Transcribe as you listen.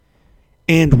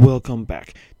And welcome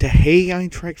back to Hey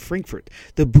Eintracht Frankfurt,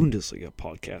 the Bundesliga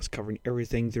podcast covering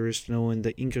everything there is to know in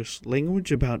the English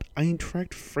language about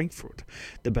Eintracht Frankfurt,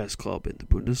 the best club in the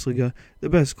Bundesliga, the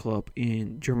best club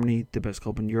in Germany, the best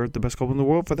club in Europe, the best club in the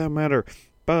world for that matter,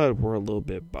 but we're a little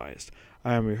bit biased.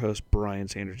 I am your host, Brian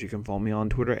Sanders. You can follow me on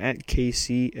Twitter at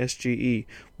KCSGE.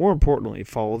 More importantly,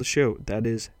 follow the show. That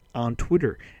is on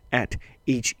Twitter at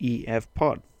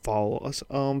HEFPod. Follow us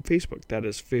on Facebook. That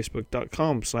is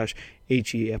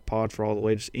facebook.com/HEFpod for all the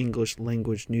latest English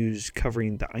language news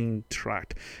covering the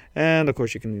Eintracht. And, of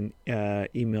course, you can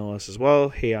email us as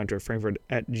well,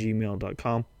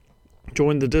 heyeintrachtfrankfurt@gmail.com.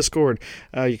 Join the Discord.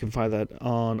 You can find that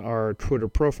on our Twitter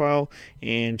profile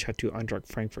and chat to Eintracht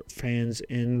Frankfurt fans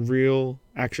in real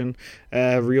time,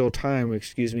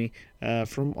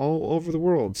 from all over the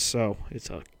world. So it's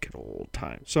a good old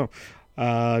time. So,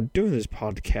 doing this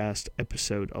podcast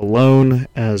episode alone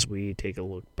as we take a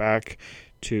look back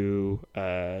to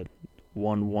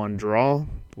 1-1 draw,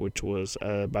 which was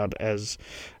about as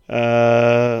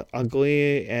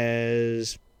ugly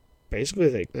as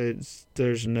basically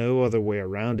there's no other way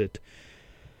around it.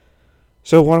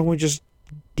 So why don't we just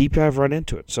deep dive right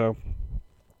into it? So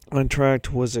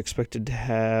Eintracht was expected to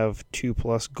have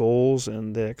 2+ goals,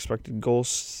 and the expected goal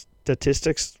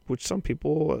statistics, which some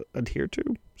people adhere to,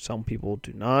 some people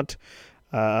do not.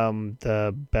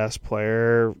 The best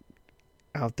player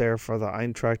out there for the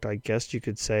Eintracht, I guess you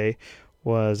could say,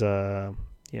 was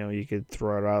you could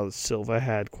throw it out. Silva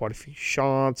had quite a few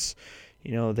shots.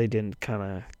 They didn't kind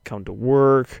of come to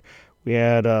work. We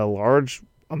had a large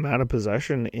amount of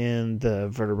possession in the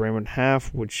Werder Bremen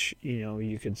half, which,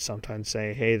 you could sometimes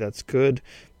say, hey, that's good.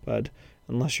 But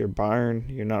unless you're Bayern,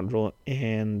 you're not really,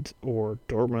 or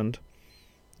Dortmund,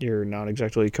 you're not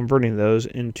exactly converting those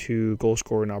into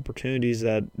goal-scoring opportunities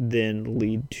that then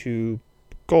lead to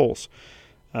goals.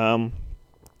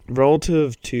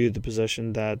 Relative to the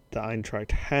possession that the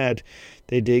Eintracht had,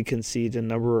 they did concede a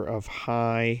number of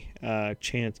high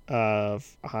chances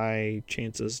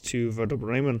to Werder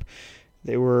Bremen.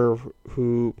 They were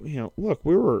we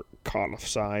were caught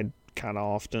offside kind of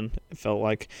often. It felt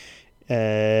like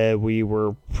we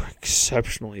were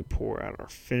exceptionally poor at our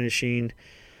finishing.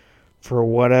 For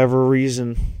whatever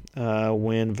reason,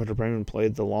 when Werder Bremen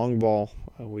played the long ball,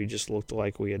 we just looked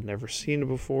like we had never seen it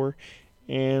before.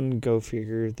 And go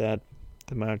figure that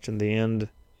the match in the end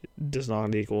does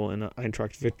not equal an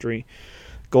Eintracht victory.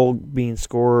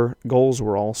 Goals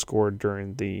were all scored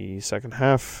during the second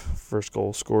half. First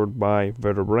goal scored by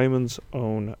Werder Bremen's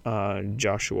own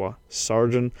Joshua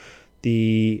Sargent.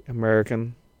 The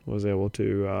American was able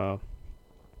to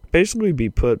basically be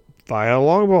put via a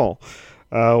long ball.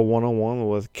 1-on-1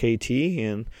 with KT,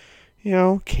 and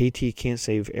KT can't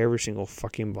save every single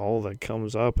fucking ball that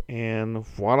comes up, and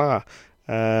voila,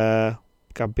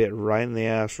 got bit right in the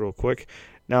ass real quick.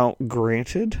 Now,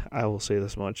 granted, I will say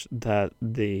this much, that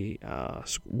we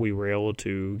were able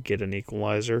to get an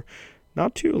equalizer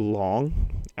not too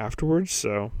long afterwards,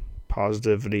 so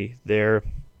positivity there.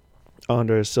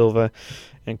 Andre Silva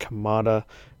and Kamada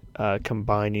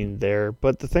combining there.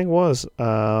 But the thing was,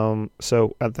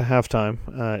 so at the halftime,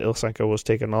 Ilsanko was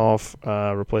taken off,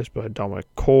 replaced by Dominic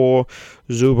Kohl.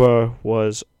 Zuba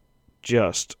was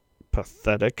just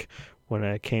pathetic when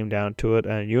it came down to it,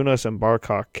 and Yunus and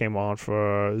Barkok came on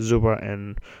for Zuba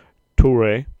and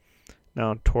Toure.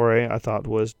 Now, Toure, I thought,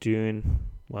 was doing,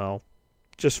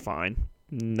 just fine.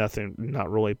 Nothing,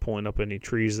 not really pulling up any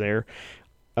trees there.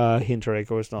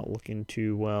 Hinteregger was not looking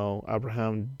too well.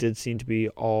 Abraham did seem to be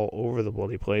all over the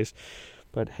bloody place.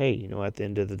 But hey, at the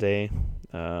end of the day,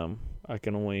 I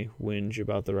can only whinge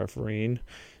about the refereeing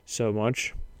so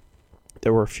much.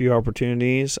 There were a few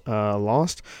opportunities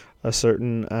lost. A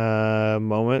certain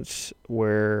moments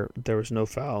where there was no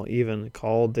foul even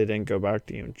called. They didn't go back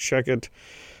to even check it.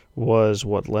 Was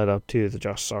what led up to the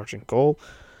Josh Sargent goal.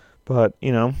 But,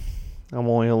 I'm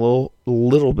only a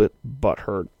little bit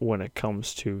butthurt when it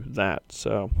comes to that.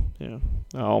 So,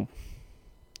 I'll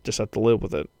just have to live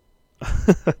with it.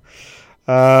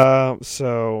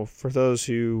 So, for those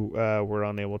who were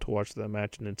unable to watch the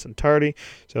match in its entirety,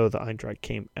 so the Eintracht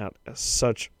came out as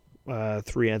such,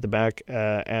 3 at the back,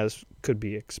 as could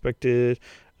be expected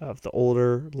of the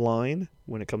older line.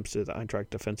 When it comes to the Eintracht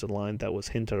defensive line, that was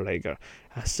Hinteregger,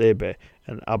 Hasebe,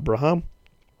 and Abraham.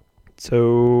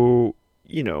 So,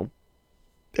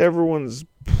 everyone's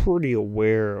pretty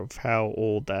aware of how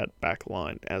old that back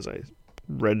line, as I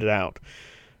read it out,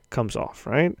 comes off,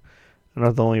 right? I'm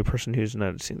not the only person who's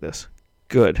noticing this.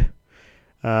 Good.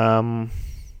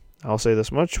 I'll say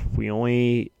this much. We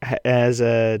only, as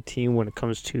a team, when it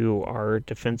comes to our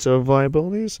defensive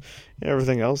liabilities and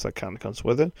everything else that kind of comes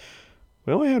with it,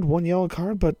 We only had one yellow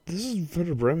card, but this is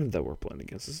Werder Bremen that we're playing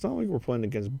against. It's not like we're playing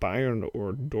against Bayern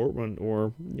or Dortmund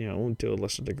or, to a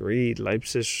lesser degree,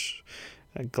 Leipzig,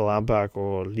 Gladbach,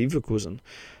 or Leverkusen.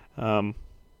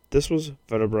 This was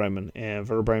Werder Bremen, and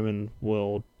Werder Bremen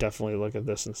will definitely look at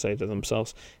this and say to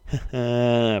themselves,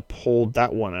 pulled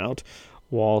that one out,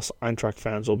 whilst Eintracht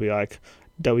fans will be like,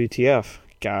 WTF,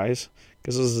 guys,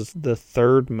 because this is the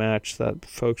third match that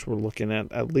folks were looking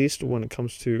at least when it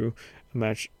comes to a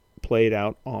match played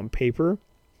out on paper.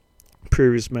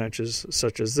 Previous matches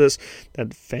such as this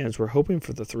that fans were hoping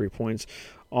for the 3 points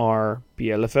are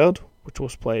Bielefeld, which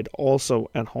was played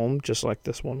also at home, just like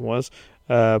this one was,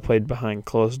 played behind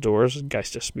closed doors,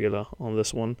 Geisterspiele on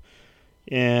this one,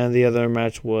 and the other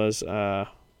match was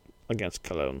against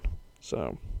Cologne.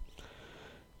 So,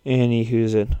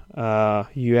 anywho's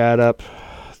you add up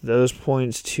those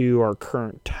points to our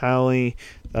current tally.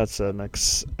 That's an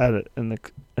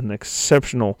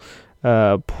exceptional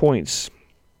points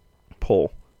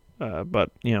poll,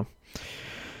 but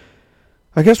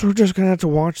I guess we're just gonna have to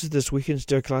watch this weekend's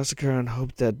Der Klassiker and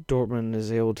hope that Dortmund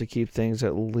is able to keep things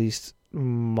at least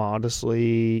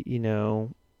modestly,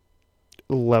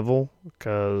 level.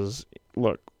 Because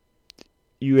look,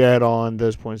 you add on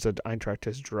those points that Eintracht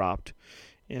has dropped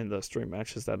in those 3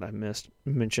 matches that I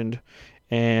mentioned,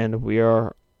 and we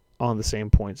are on the same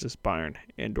points as Bayern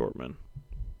and Dortmund.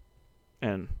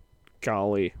 And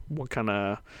golly, what kind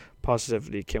of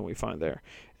positivity can we find there?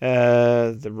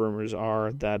 The rumors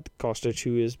are that Kostic,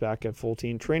 who is back at full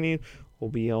team training, will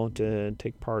be able to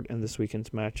take part in this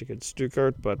weekend's match against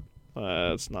Stuttgart, but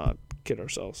let's not kid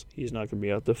ourselves. He's not going to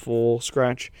be at the full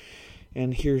scratch.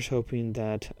 And here's hoping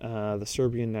that the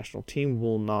Serbian national team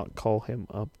will not call him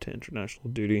up to international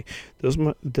duty.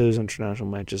 Those international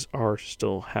matches are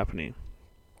still happening.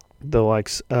 The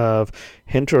likes of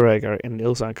Hinteregger and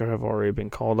Ilsanker have already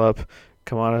been called up.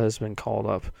 Kamada has been called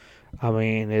up. I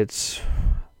mean, it's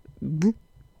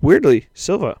weirdly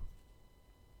Silva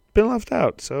been left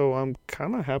out, so I'm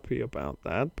kind of happy about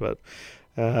that. But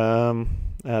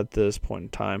at this point in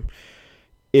time,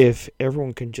 if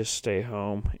everyone can just stay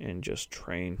home and just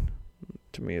train,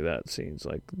 to me that seems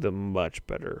like the much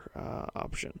better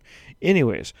option.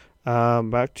 Anyways,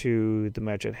 back to the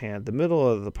match at hand. The middle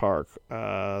of the park,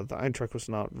 the Eintracht was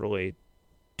not really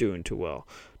doing too well.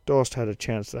 Dost had a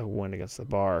chance to win against the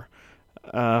Bar.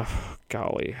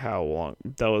 Golly, how long?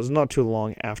 That was not too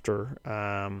long after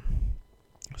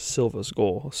Silva's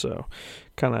goal, so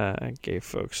kind of gave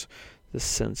folks the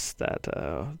sense that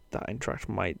the Eintracht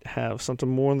might have something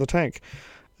more in the tank.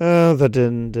 That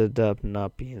ended up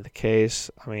not being the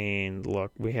case. I mean,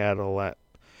 look, we had a lot.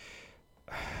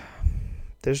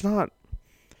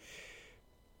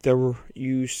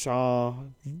 You saw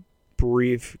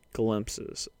brief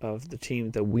glimpses of the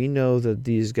team that we know that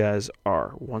these guys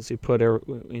are. Once you put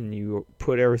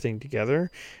everything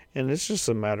together, and it's just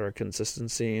a matter of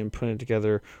consistency and putting it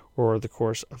together over the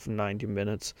course of 90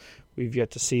 minutes. We've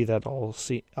yet to see that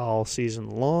all season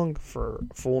long for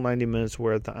a full 90 minutes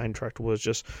where the Eintracht was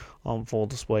just on full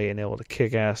display and able to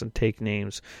kick ass and take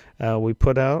names. We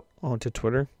put out onto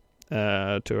Twitter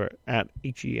at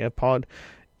HEFpod,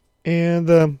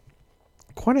 and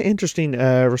quite an interesting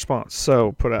response.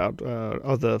 So put out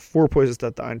of the 4 places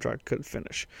that the Eintracht could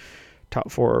finish. Top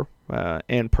 4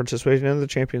 and participating in the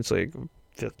Champions League.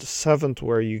 5th to 7th,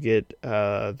 where you get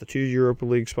the 2 Europa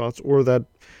League spots or that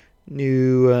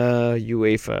new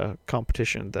UEFA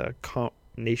competition, the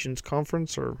Nations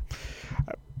Conference, or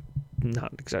I'm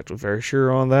not exactly very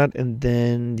sure on that. And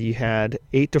then you had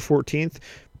 8th to 14th,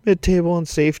 mid-table and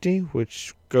safety,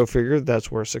 which, go figure,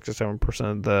 that's where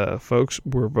 67% of the folks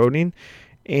were voting.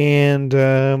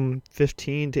 And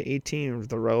 15 to 18,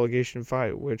 the relegation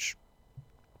fight, which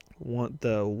want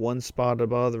the 1 spot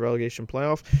above the relegation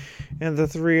playoff, and the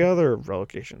 3 other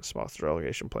relegation spots, the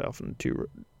relegation playoff and 2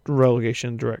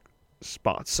 relegation direct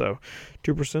spots. So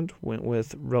 2% went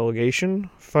with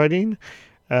relegation fighting,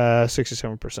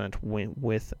 67% went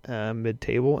with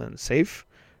mid-table and safe,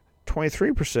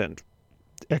 23%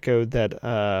 echoed that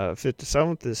 5th to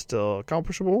 7th is still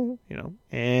accomplishable,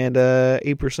 and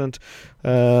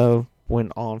 8%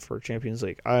 went on for Champions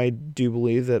League. I do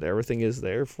believe that everything is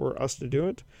there for us to do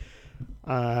it.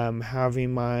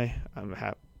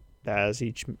 As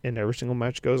each and every single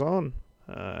match goes on,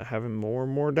 having more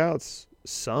and more doubts.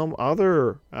 Some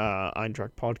other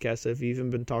Eintracht podcasts have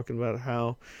even been talking about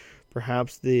how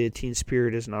perhaps the team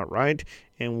spirit is not right,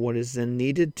 and what is then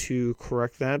needed to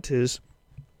correct that is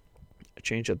a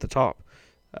change at the top.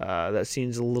 That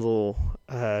seems a little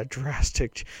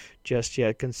drastic just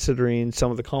yet, considering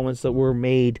some of the comments that were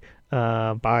made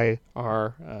by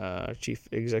our Chief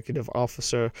Executive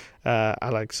Officer,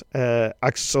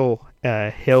 Axel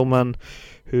Hillman,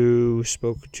 who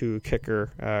spoke to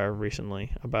Kicker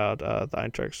recently about the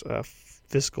Eintracht's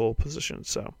fiscal position.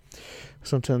 So,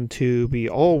 something to be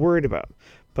all worried about.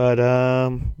 But,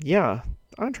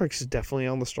 Eintracht is definitely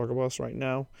on the struggle bus right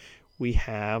now. We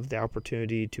have the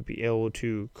opportunity to be able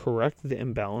to correct the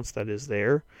imbalance that is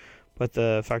there. But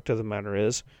the fact of the matter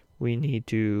is, we need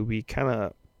to be kind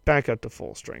of back up to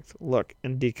full strength. Look,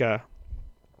 Ndika,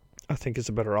 I think, is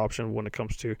a better option when it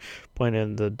comes to playing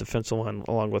in the defensive line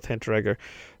along with Hinteregger.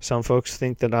 Some folks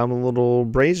think that I'm a little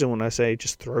brazen when I say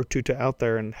just throw Tuta out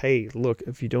there and, hey, look,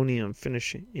 if you don't even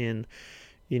finish in,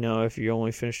 if you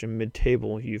only finish in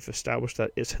mid-table, you've established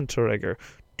that it's Hinteregger,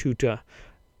 Tuta,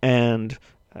 and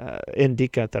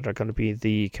Ndika that are going to be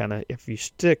the kind of, if you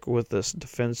stick with this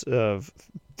defense of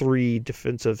three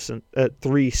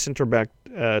center back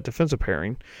defensive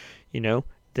pairing,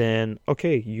 then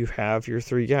okay, you have your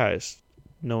three guys,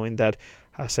 knowing that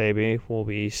Hasebe will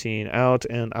be seen out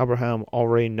and Abraham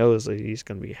already knows that he's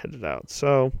going to be headed out.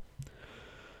 So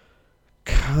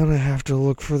kind of have to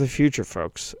look for the future,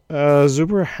 folks.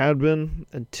 Zuber had been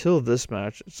until this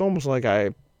match. It's almost like I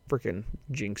freaking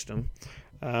jinxed him.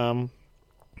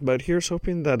 But here's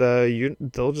hoping that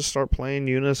they'll just start playing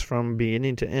Younes from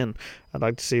beginning to end. I'd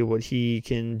like to see what he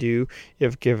can do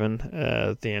if given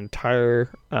the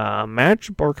entire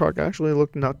match. Barkok actually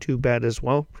looked not too bad as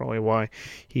well. Probably why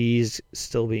he's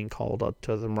still being called up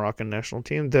to the Moroccan national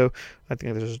team, though I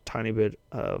think there's a tiny bit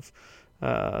of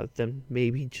them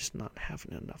maybe just not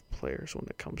having enough players when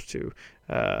it comes to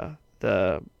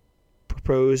the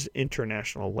proposed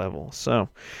international level. So,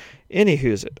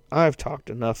 anywho's it, I've talked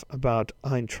enough about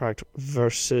Eintracht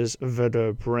versus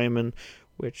Werder Bremen,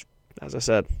 which, as I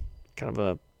said, kind of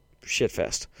a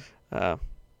shitfest.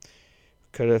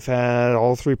 Could have had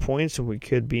all 3 points and we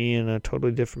could be in a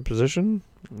totally different position.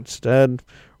 Instead,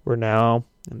 we're now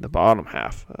in the bottom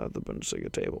half of the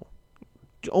Bundesliga table.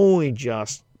 Only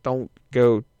just don't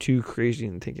go too crazy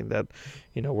in thinking that,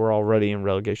 we're already in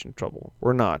relegation trouble.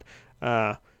 We're not.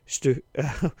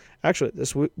 Actually,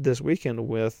 this weekend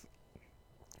with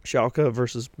Schalke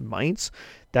versus Mainz,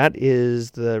 that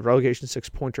is the relegation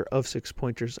 6-pointer of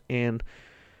 6-pointers, and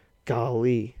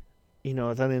golly,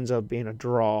 if that ends up being a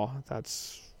draw,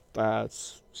 that's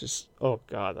just, oh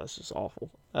God, that's just awful.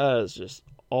 That is just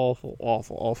awful,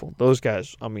 awful, awful. Those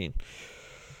guys, I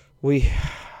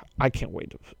can't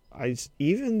wait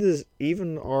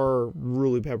even our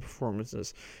really bad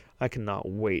performances, I cannot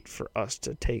wait for us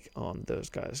to take on those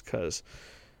guys, because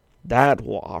that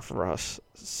will offer us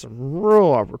some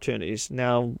real opportunities.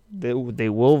 Now, they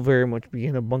will very much be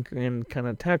in a bunker-in kind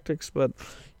of tactics, but,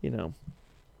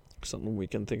 something we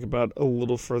can think about a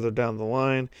little further down the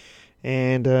line.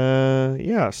 And,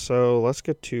 so let's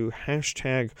get to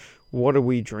hashtag what are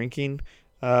we drinking.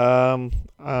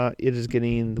 It is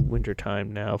getting the winter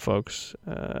time now, folks,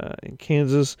 in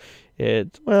Kansas.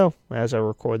 As I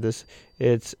record this,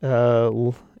 it's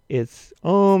on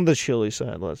the chilly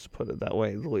side, let's put it that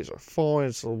way. The leaves are falling.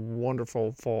 It's a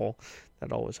wonderful fall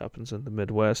that always happens in the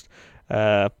Midwest.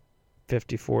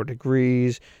 54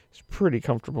 degrees. It's pretty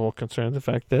comfortable considering the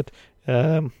fact that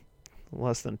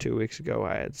less than 2 weeks ago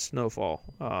I had snowfall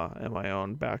in my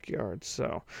own backyard.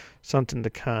 So something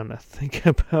to kind of think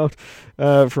about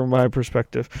from my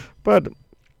perspective. But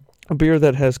a beer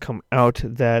that has come out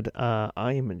that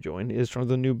I am enjoying is from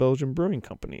the New Belgium Brewing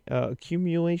Company.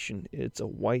 Accumulation. It's a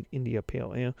white India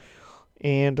Pale Ale.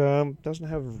 And doesn't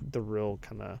have the real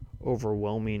kind of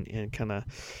overwhelming and kind of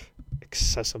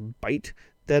excessive bite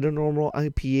that a normal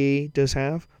IPA does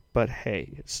have. But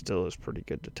hey, it still is pretty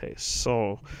good to taste.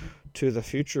 So, to the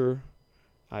future,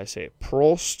 I say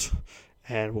Prost.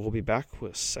 And we'll be back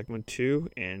with segment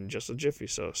 2 in just a jiffy.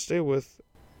 So, stay with.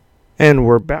 And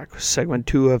we're back with segment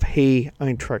 2 of Hey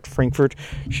Eintracht Frankfurt.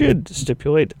 Should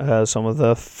stipulate some of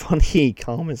the funny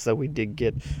comments that we did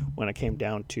get when it came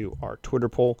down to our Twitter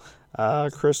poll.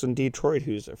 Chris in Detroit,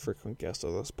 who's a frequent guest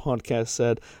of this podcast,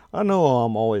 said, I know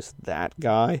I'm always that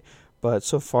guy, but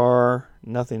so far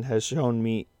nothing has shown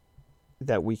me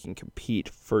that we can compete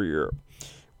for Europe.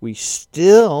 We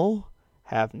still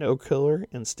have no killer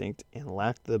instinct and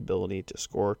lack the ability to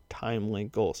score timely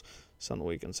goals. Something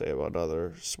we can say about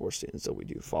other sports teams that we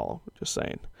do follow. Just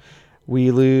saying.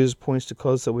 We lose points to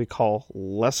clubs that we call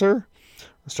lesser.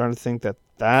 I'm starting to think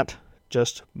that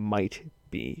just might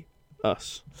be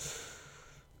us.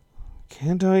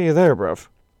 Can't tell you there, bruv.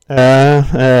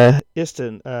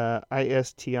 Istin,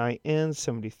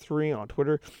 ISTIN73 on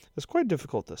Twitter. It's quite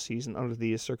difficult this season under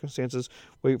these circumstances.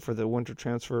 Wait for the winter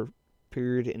transfer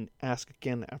period and ask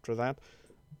again after that.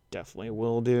 definitely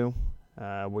will do.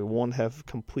 We won't have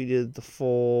completed the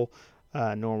full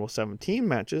normal 17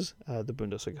 matches, the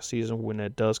Bundesliga season, when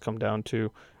it does come down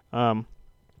to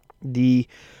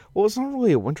it's not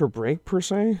really a winter break per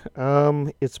se.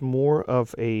 It's more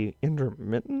of a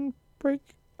intermittent break.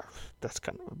 That's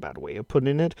kind of a bad way of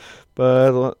putting it,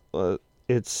 but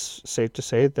it's safe to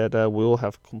say that we'll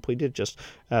have completed just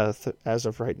as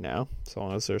of right now, as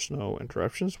long as there's no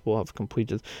interruptions, we'll have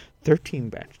completed 13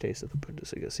 match days of the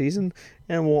Bundesliga season,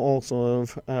 and we'll also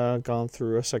have gone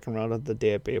through a second round of the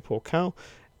DFB Pokal,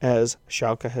 as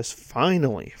Schalke has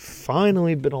finally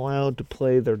been allowed to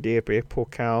play their DFB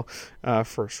Pokal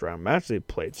first round match. They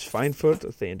played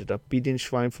Schweinfurt. They ended up beating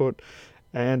Schweinfurt,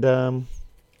 and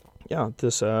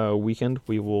this weekend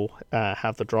we will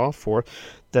have the draw for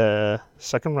the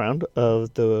second round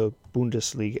of the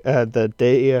Bundesliga, the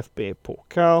DFB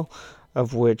Pokal,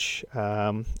 of which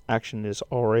action is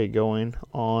already going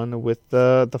on with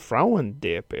the Frauen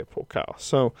DFB Pokal.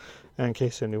 So, in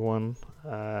case anyone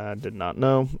did not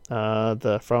know,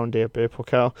 the Frauen DFB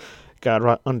Pokal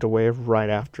got underway right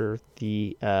after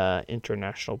the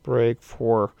international break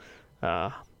for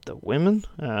the women.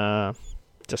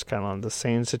 Just kind of the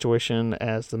same situation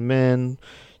as the men,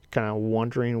 kind of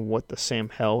wondering what the same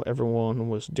hell everyone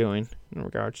was doing in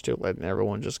regards to letting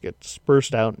everyone just get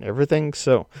dispersed out and everything.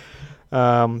 So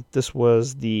this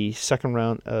was the second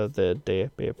round of the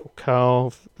DFB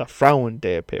Pokal, the Frauen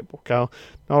DFB Pokal.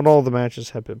 Not all the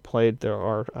matches have been played. There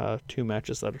are 2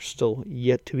 matches that are still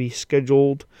yet to be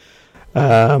scheduled.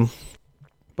 But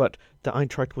the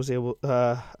Eintracht was able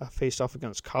faced off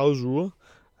against Karlsruhe,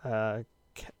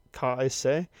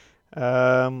 KSC,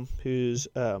 whose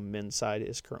men's side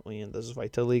is currently in the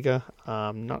Zweite Liga.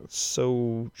 I'm not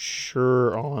so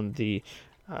sure on the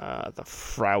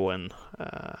Frauen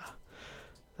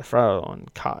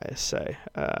KSC,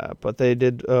 but they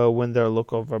did win their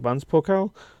local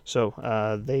Verbandspokal, so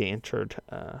they entered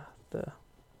the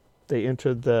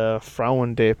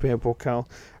Frauen DFB Pokal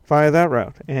via that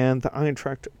route, and the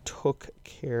Eintracht took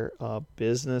care of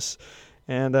business.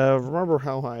 And remember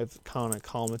how I've kind of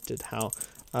commented how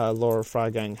Laura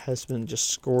Freigang has been just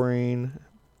scoring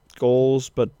goals,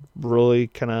 but really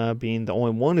kind of being the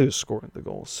only one who's scoring the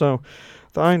goals. So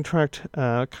the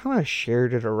Eintracht kind of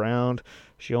shared it around.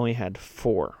 She only had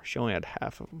 4. She only had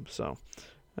half of them. So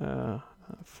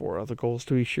 4 other goals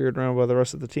to be shared around by the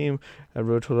rest of the team.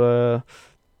 Rotula,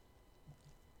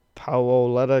 Paulo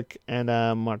Ledek, and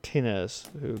Martinez,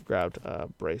 who grabbed a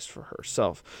brace for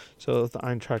herself. So the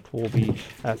Eintracht will be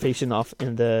facing off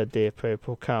in the DFB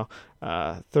Pokal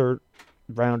third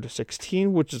round of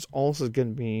 16, which is also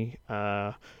going to be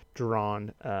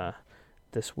drawn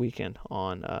this weekend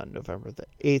on November the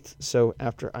 8th. So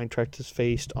after Eintracht is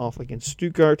faced off against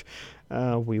Stuttgart,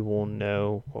 we will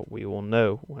know what we will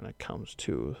know when it comes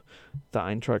to the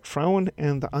Eintracht Frauen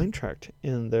and the Eintracht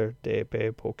in their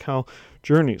DFB Pokal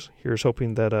journeys. Here's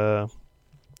hoping that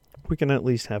we can at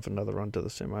least have another run to the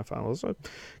semifinals.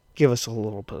 Give us a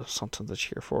little bit of something to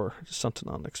cheer for, something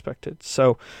unexpected.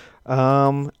 So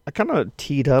I kind of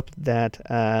teed up that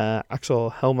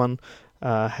Axel Hellmann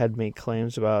had made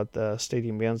claims about the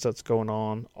stadium bans that's going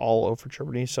on all over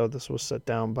Germany. So this was set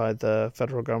down by the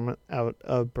federal government out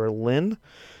of Berlin.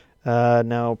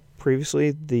 Now,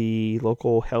 previously, the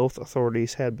local health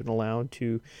authorities had been allowed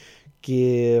to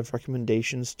give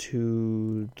recommendations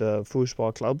to the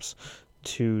football clubs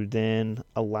to then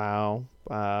allow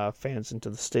fans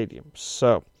into the stadium.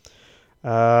 So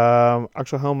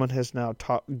Axel Hellmann has now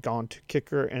gone to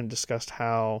Kicker and discussed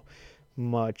how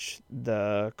much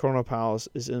the coronavirus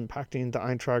is impacting the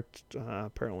Eintracht.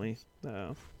 Apparently,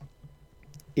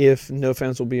 if no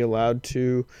fans will be allowed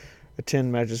to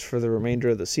attend matches for the remainder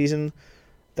of the season,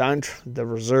 the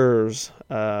reserves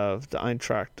of the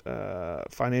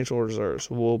Eintracht, financial reserves,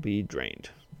 will be drained.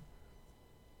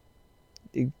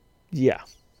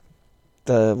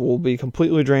 We'll be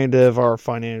completely drained of our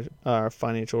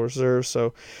financial reserves.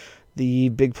 So the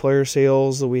big player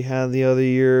sales that we had the other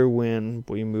year when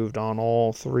we moved on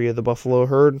all 3 of the Buffalo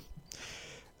herd,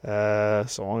 so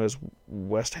long as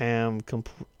West Ham,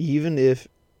 even if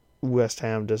West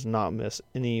Ham does not miss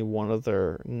any one of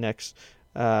their next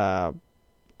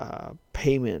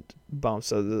payment bumps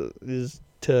that is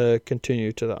to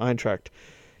continue to the Eintracht,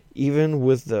 even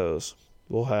with those,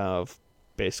 we'll have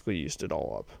basically used it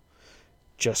all up,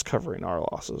 just covering our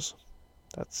losses.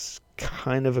 That's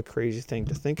kind of a crazy thing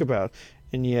to think about,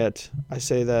 and yet I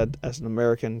say that as an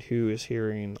American who is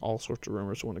hearing all sorts of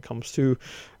rumors when it comes to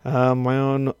my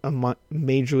own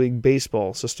Major League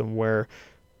Baseball system, where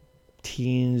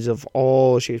teams of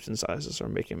all shapes and sizes are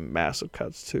making massive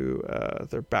cuts to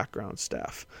their background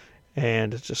staff,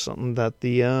 And it's just something that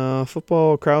the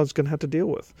football crowd's going to have to deal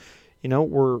with.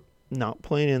 We're not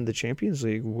playing in the Champions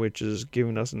League, which is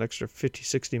giving us an extra 50,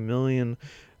 60 million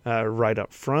right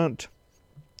up front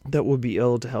that would be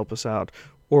able to help us out,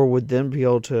 or would then be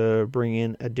able to bring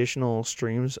in additional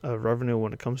streams of revenue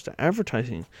when it comes to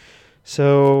advertising.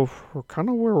 So we're kind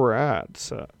of where we're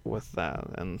at with that,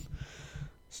 and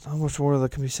there's not much more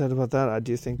that can be said about that. I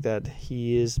do think that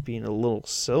he is being a little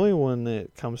silly when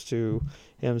it comes to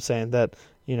him saying that,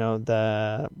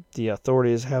 that the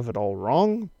authorities have it all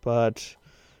wrong, but,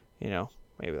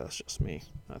 maybe that's just me.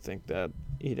 I think that,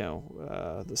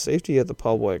 the safety of the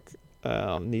public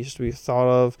needs to be thought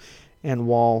of, and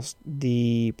whilst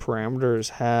the parameters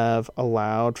have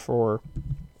allowed for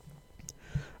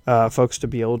folks to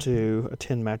be able to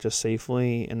attend matches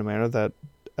safely in a manner that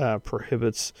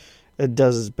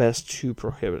does its best to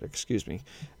prohibit,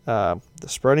 the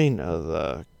spreading of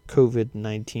the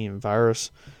COVID-19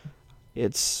 virus.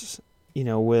 It's,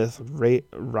 with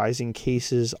rising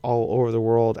cases all over the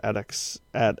world at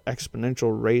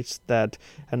exponential rates that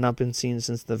had not been seen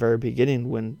since the very beginning,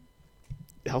 when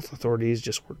health authorities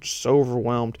just were so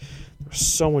overwhelmed. There was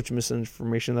so much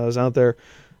misinformation that was out there.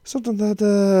 Something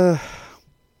that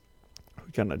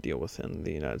we kind of deal with in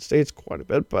the United States quite a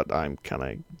bit, but I'm kind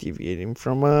of deviating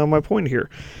from my point here.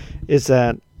 Is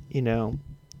that,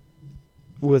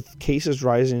 with cases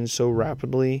rising so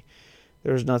rapidly,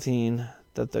 there's nothing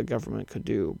that the government could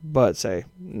do but say,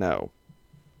 no,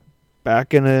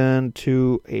 back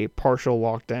into a partial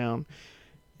lockdown.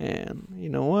 And you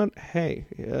know what? Hey,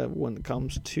 when it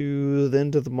comes to the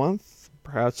end of the month,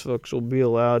 perhaps folks will be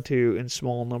allowed to, in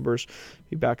small numbers,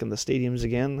 be back in the stadiums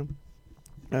again.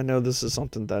 I know this is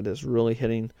something that is really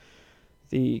hitting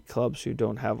the clubs who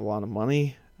don't have a lot of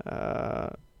money.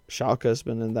 Schalke has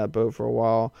been in that boat for a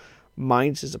while.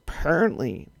 Mainz is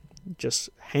apparently just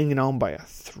hanging on by a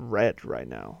thread right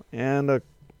now. And, of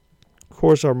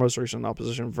course, our most recent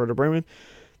opposition, Werder Bremen,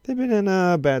 they've been in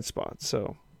a bad spot.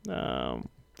 So,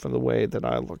 from the way that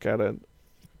I look at it,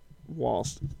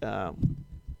 whilst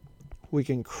we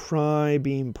can cry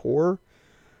being poor,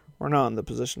 we're not in the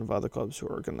position of other clubs who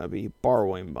are going to be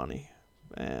borrowing money.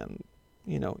 And,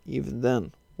 even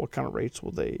then, what kind of rates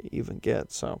will they even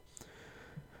get? So,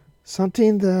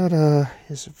 something that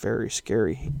is very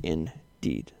scary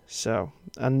indeed. So,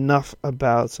 enough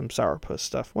about some sourpuss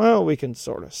stuff. Well, we can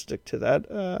sort of stick to that,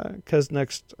 because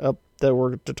next up that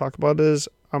we're to talk about is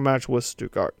our match with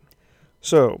Stuttgart.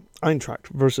 So, Eintracht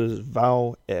versus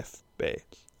VfB.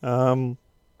 I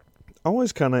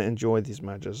always kind of enjoy these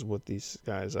matches with these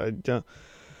guys.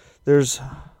 There's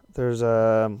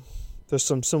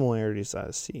some similarities that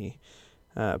I see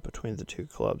between the two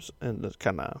clubs and the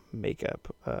kind of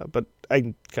makeup, but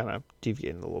I kind of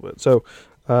deviating a little bit. So,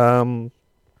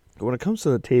 when it comes to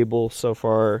the table so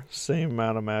far, same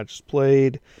amount of matches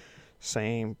played,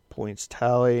 same points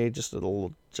tally, just a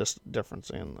little difference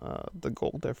in the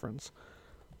goal difference.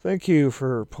 Thank you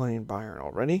for playing Bayern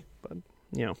already, but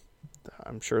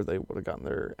I'm sure they would have gotten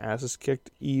their asses kicked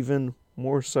even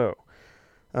more so.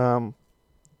 Some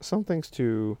things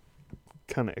to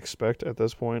kind of expect at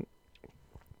this point.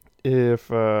 If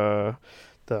the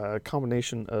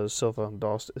combination of Silva and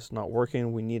Dost is not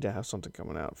working, we need to have something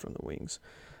coming out from the wings.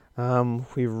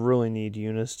 We really need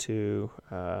Younes to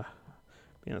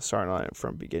be in the starting line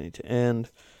from beginning to end.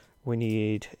 We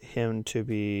need him to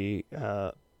be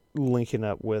linking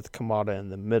up with Kamada in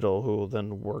the middle, who will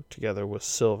then work together with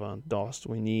Silva and Dost.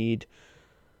 We need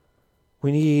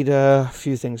a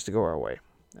few things to go our way.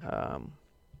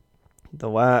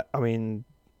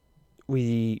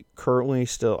 We currently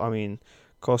still,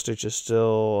 Kostic is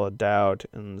still a doubt,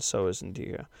 and so is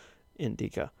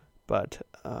Ndika. But,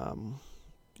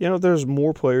 there's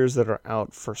more players that are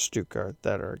out for Stuttgart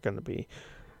that are going to be,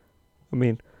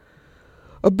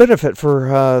 a benefit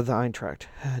for the Eintracht,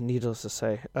 needless to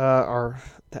say.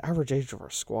 The average age of our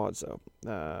squads, though,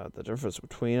 the difference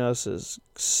between us is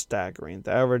staggering.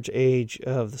 The average age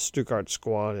of the Stuttgart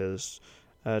squad is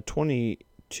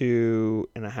 22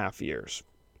 and a half years.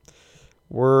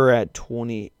 We're at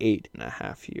 28 and a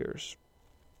half years.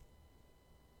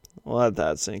 Let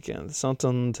that sink in.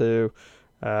 Something to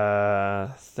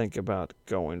think about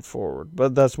going forward.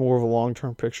 But that's more of a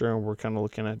long-term picture, and we're kind of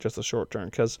looking at just the short-term,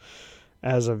 because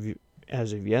as of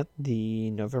yet, the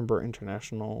November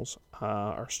internationals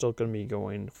are still going to be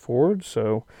going forward.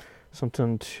 So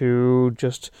something to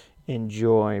just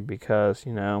enjoy, because,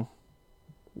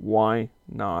 why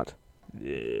not?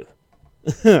 Yeah.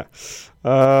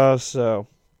 So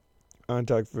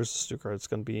Eintracht versus Stuttgart, it's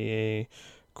going to be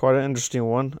quite an interesting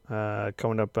one.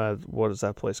 Coming up at, what is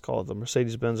that place called? The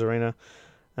Mercedes-Benz Arena.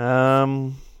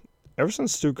 ever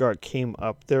since Stuttgart came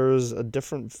up, there was a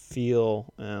different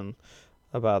feel and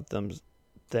about them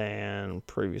than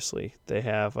previously. They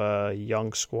have a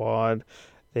young squad.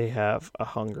 They have a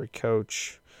hungry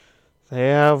coach. They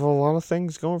have a lot of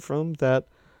things going for them that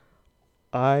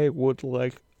I would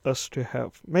like us to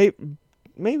have. Maybe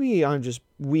we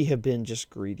have been just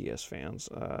greedy as fans.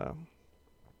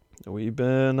 We've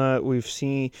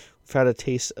had a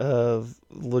taste of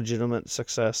legitimate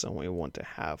success, and we want to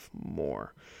have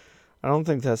more. I don't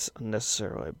think that's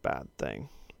necessarily a bad thing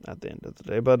at the end of the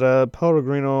day. But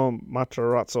Pellegrino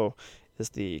Matarazzo is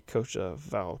the coach of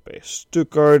VfB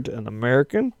Stuttgart, an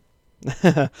American,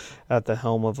 at the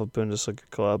helm of a Bundesliga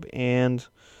club, and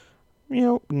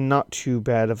not too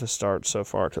bad of a start so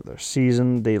far to their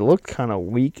season. They looked kind of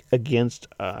weak against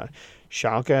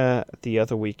Schalke the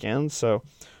other weekend, so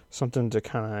something to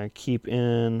kind of keep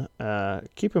in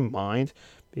mind,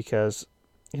 because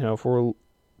if we're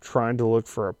trying to look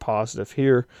for a positive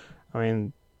here, I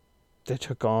mean, they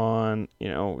took on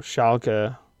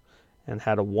Schalke and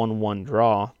had a 1-1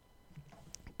 draw.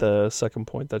 The second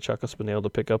point that Schalke's been able to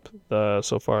pick up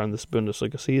so far in this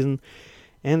Bundesliga season.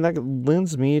 And that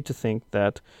lends me to think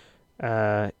that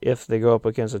if they go up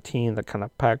against a team that kind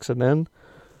of packs it in,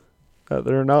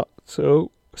 they're not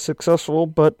so successful.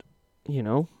 But,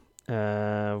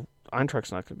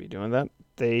 Eintracht's not going to be doing that.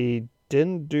 They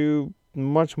didn't do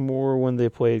much more when they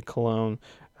played Cologne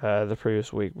the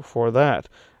previous week. Before that,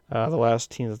 the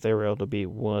last team that they were able to beat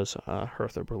was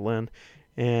Hertha Berlin.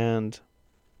 And,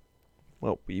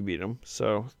 well, we beat them.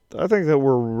 So I think that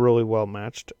we're really well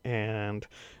matched. And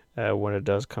when it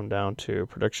does come down to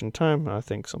prediction time, I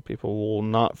think some people will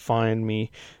not find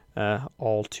me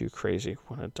all too crazy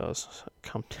when it does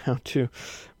come down to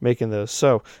making those.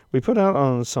 So we put out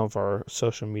on some of our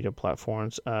social media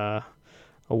platforms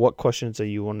what questions that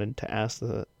you wanted to ask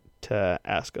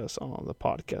us on the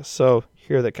podcast. So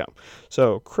here they come.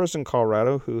 So Chris in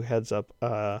Colorado, who heads up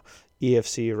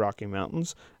EFC Rocky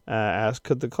Mountains, asked,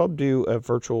 could the club do a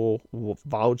virtual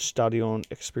Waldstadion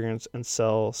experience and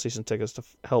sell season tickets to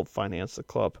help finance the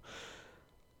club?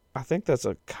 I think that's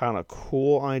a kind of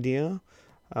cool idea.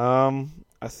 I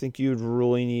think you'd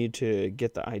really need to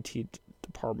get the IT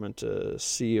department to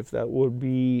see if that would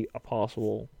be a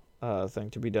possible thing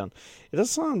to be done. It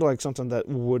does sound like something that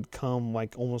would come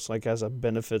almost like as a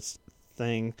benefits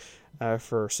thing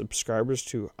for subscribers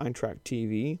to Eintracht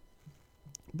TV.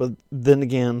 But then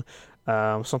again,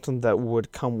 something that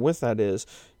would come with that is,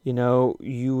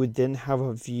 you would then have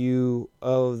a view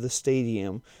of the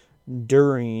stadium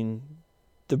during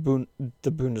the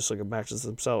Bundesliga matches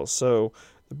themselves. So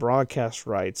the broadcast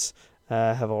rights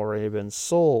have already been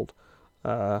sold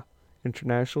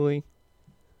internationally,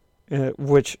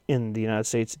 which in the United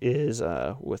States is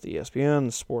with ESPN,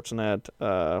 Sportsnet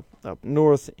up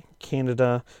north.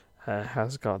 Canada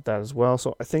has got that as well.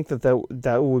 So I think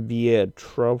that would be a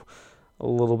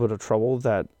little bit of trouble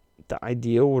that the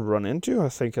idea would run into. I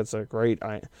think it's a great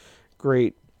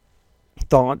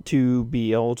thought to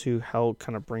be able to help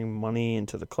kind of bring money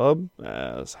into the club.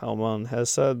 As Helman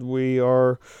has said, we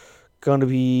are going to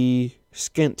be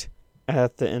skint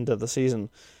at the end of the season.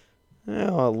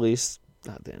 Well, at least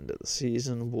at the end of the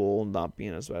season, we'll not be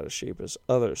in as bad a shape as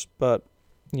others. But,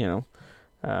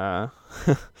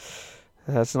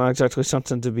 that's not exactly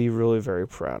something to be really very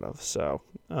proud of. So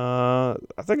I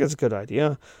think it's a good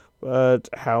idea. But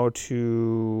how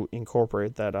to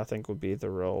incorporate that, I think, would be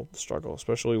the real struggle,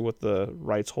 especially with the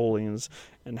rights holdings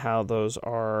and how those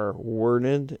are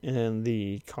worded in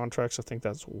the contracts. I think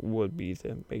that would be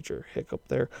the major hiccup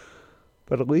there.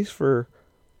 But at least for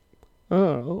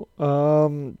the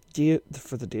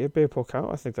DFB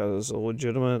Pokal, I think that is a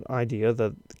legitimate idea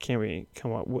that they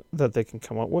can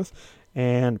come up with,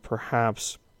 and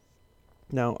perhaps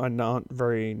now I'm not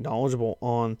very knowledgeable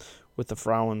on with the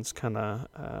Frauen's kind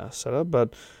of setup,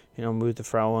 but move the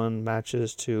Frauen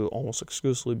matches to almost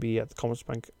exclusively be at the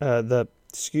Commerzbank,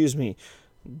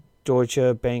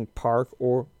 Deutsche Bank Park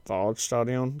or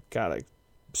Waldstadion. Gotta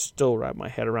still wrap my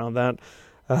head around that.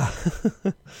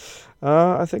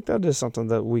 I think that is something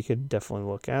that we could definitely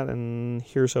look at, and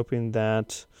here's hoping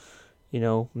that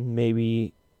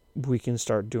maybe we can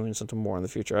start doing something more in the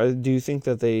future. I do think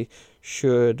that they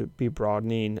should be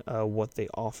broadening what they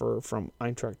offer from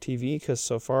Eintracht TV, because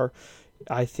so far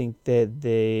I think that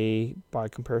they, by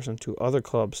comparison to other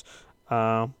clubs,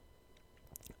 they're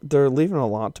leaving a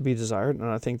lot to be desired, and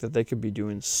I think that they could be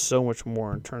doing so much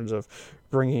more in terms of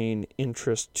bringing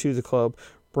interest to the club,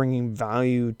 bringing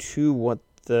value to what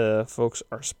the folks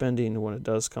are spending when it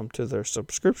does come to their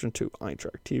subscription to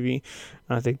Eintracht TV.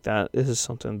 And I think that is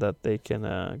something that they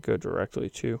can go directly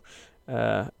to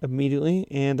immediately.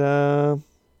 And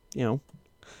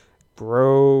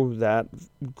grow that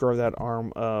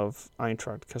arm of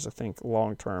Eintracht, because I think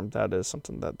long term that is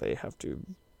something that they have to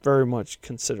very much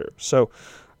consider. So,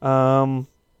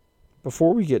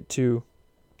 before we get to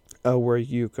where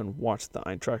you can watch the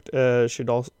Eintracht, should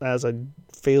also, as I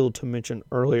failed to mention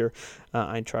earlier,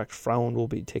 Eintracht Frauen will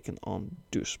be taking on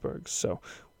Duisburg. So,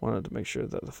 wanted to make sure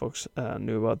that the folks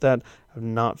knew about that. I've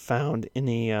not found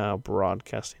any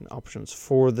broadcasting options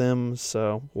for them,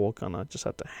 so we'll kind of just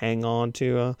have to hang on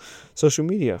to social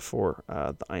media for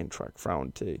the Eintracht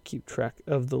Frauen to keep track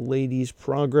of the ladies'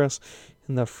 progress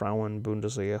in the Frauen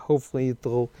Bundesliga. Hopefully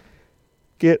they'll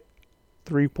get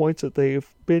 3 points that they've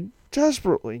been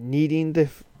desperately needing.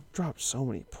 They've dropped so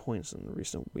many points in the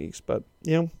recent weeks, but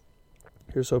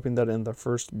here's hoping that in the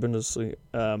first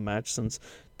Bundesliga match since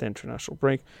the international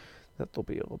break, that they'll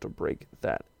be able to break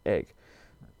that egg.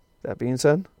 That being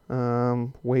said,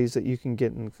 ways that you can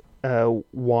get and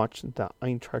watch the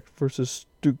Eintracht versus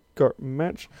Stuttgart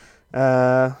match.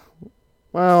 Well,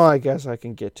 I guess I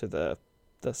can get to the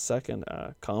second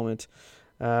comment.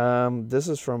 This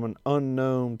is from an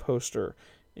unknown poster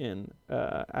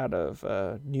out of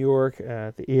New York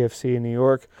at the EFC in New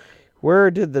York.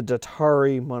 Where did the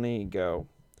Datari money go?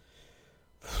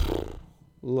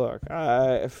 Look,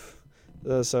 so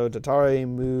Datari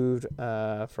moved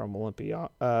from to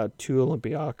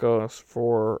Olympiacos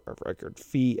for a record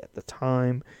fee at the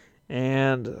time,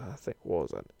 and I think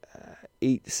what was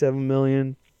it, 8-7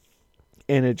 million,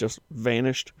 and it just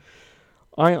vanished.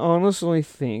 I honestly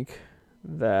think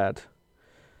that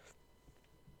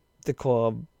the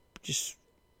club those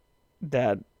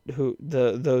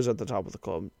at the top of the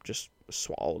club just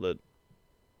swallowed it.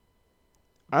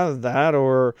 Either that,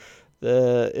 or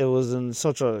it was in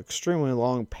such an extremely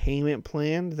long payment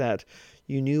plan that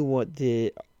you knew what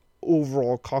the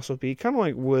overall cost would be. Kind of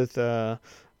like with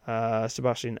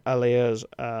Sebastian Aller's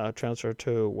transfer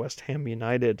to West Ham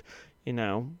United. It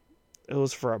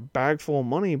was for a bag full of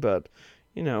money, but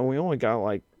we only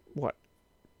got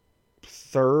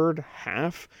third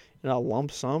half in a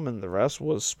lump sum, and the rest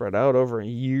was spread out over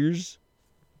years.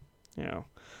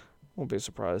 Won't be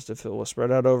surprised if it was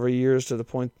spread out over years to the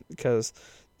point because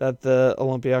that the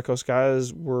Olympiacos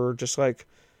guys were just like,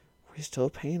 we still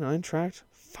paying Eintracht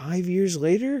 5 years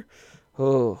later?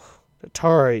 Oh,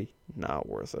 Atari, not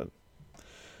worth it.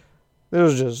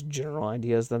 Those are just general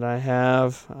ideas that I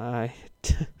have. I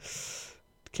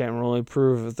can't really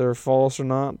prove if they're false or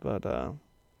not, but I've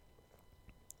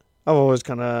always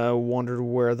kind of wondered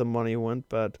where the money went,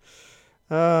 but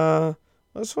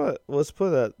let's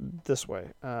put it this way.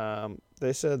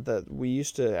 They said that we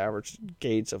used to average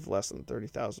gates of less than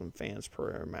 30,000 fans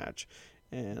per match,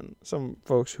 and some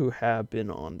folks who have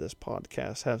been on this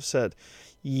podcast have said,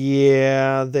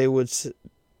 they would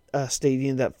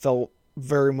stadium that felt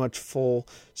very much full.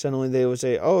 Suddenly they would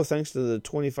say, "Oh, thanks to the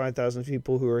 25,000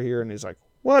 people who are here," and he's like,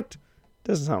 "What?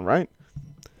 Doesn't sound right."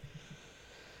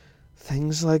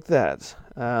 Things like that.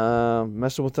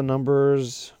 Messing with the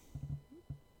numbers,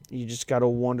 you just got to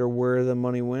wonder where the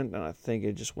money went, and I think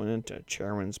it just went into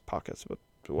chairman's pockets. But,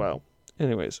 well,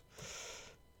 anyways.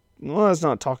 Well, let's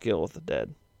not talk ill of the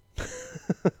dead.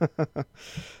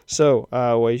 So,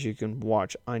 ways you can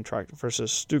watch Eintracht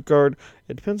versus Stuttgart.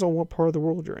 It depends on what part of the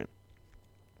world you're in.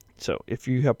 So, if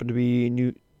you happen to be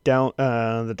the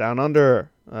Down Under,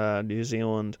 New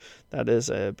Zealand, that is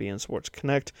beIN Sports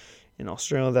Connect. In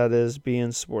Australia, that is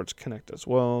beIN Sports Connect as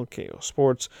well, KO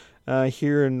Sports.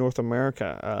 Here in North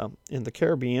America, in the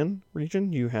Caribbean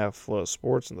region, you have Flow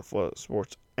Sports and the Flow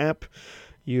Sports app.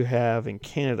 You have in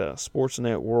Canada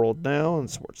Sportsnet World Now and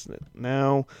Sportsnet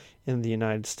Now. In the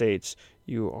United States,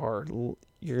 you're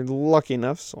lucky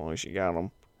enough, so long as you got them.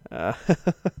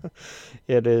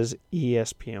 It is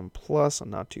ESPN Plus, a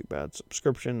not too bad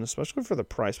subscription, especially for the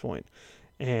price point.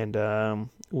 And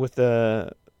with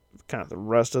the kind of the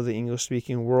rest of the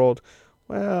English-speaking world,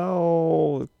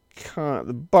 well,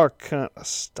 the buck kind of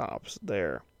stops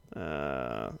there,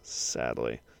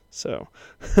 sadly. So,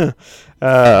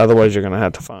 otherwise you're going to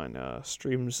have to find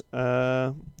streams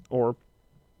or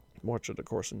watch it, of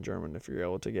course, in German if you're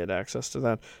able to get access to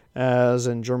that. As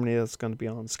in Germany, that's going to be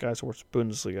on Sky Sports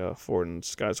Bundesliga 4 and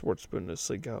Sky Sports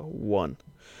Bundesliga 1.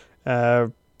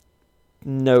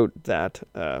 Note that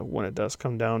when it does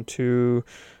come down to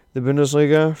the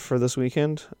Bundesliga for this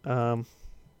weekend, kind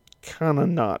of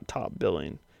not top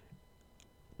billing.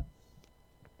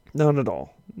 Not at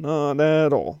all. Not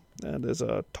at all. That is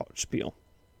a touch spiel.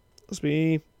 Let's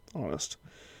be honest.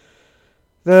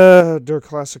 The Der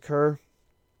Klassiker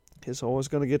is always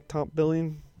going to get top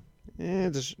billing.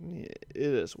 It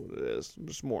is what it is. I'm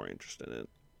just more interested in it.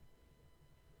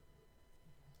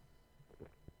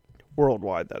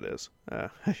 Worldwide, that is. I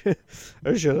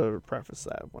should have prefaced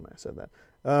that when I said that.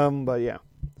 But yeah.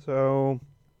 So,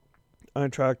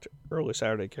 Eintracht early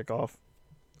Saturday kickoff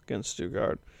against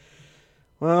Stuttgart.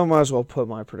 Well, I might as well put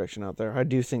my prediction out there. I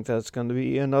do think that's going to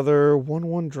be another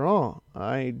 1-1 draw.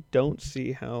 I don't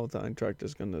see how the Eintracht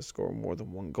is going to score more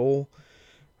than one goal.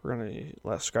 We're going to be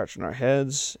left scratching our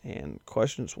heads, and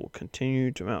questions will continue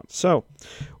to mount. So,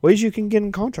 ways you can get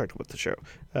in contact with the show.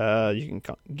 You can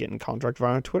get in contact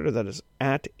via Twitter. That is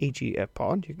at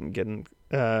HEFPod. You can get in,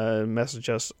 message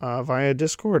us via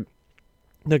Discord.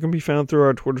 That can be found through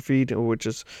our Twitter feed, which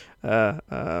is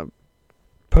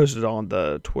posted on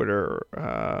the Twitter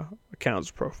account's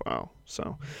profile.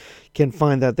 So, you can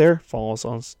find that there. Follow us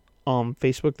on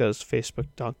Facebook. That is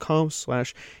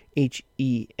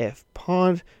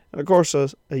facebook.com/HEFpod. And of course,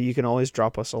 you can always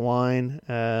drop us a line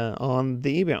on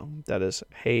the email. That is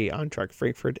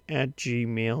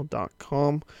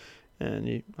heyeintrachtfrankfurt@gmail.com.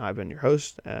 And I've been your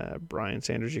host, Brian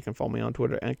Sanders. You can follow me on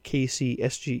Twitter at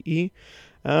KCSGE.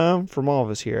 From all of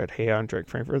us here at Hey Eintracht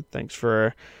Frankfurt, thanks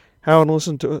for having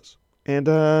listened to us. And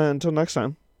until next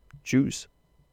time, choose.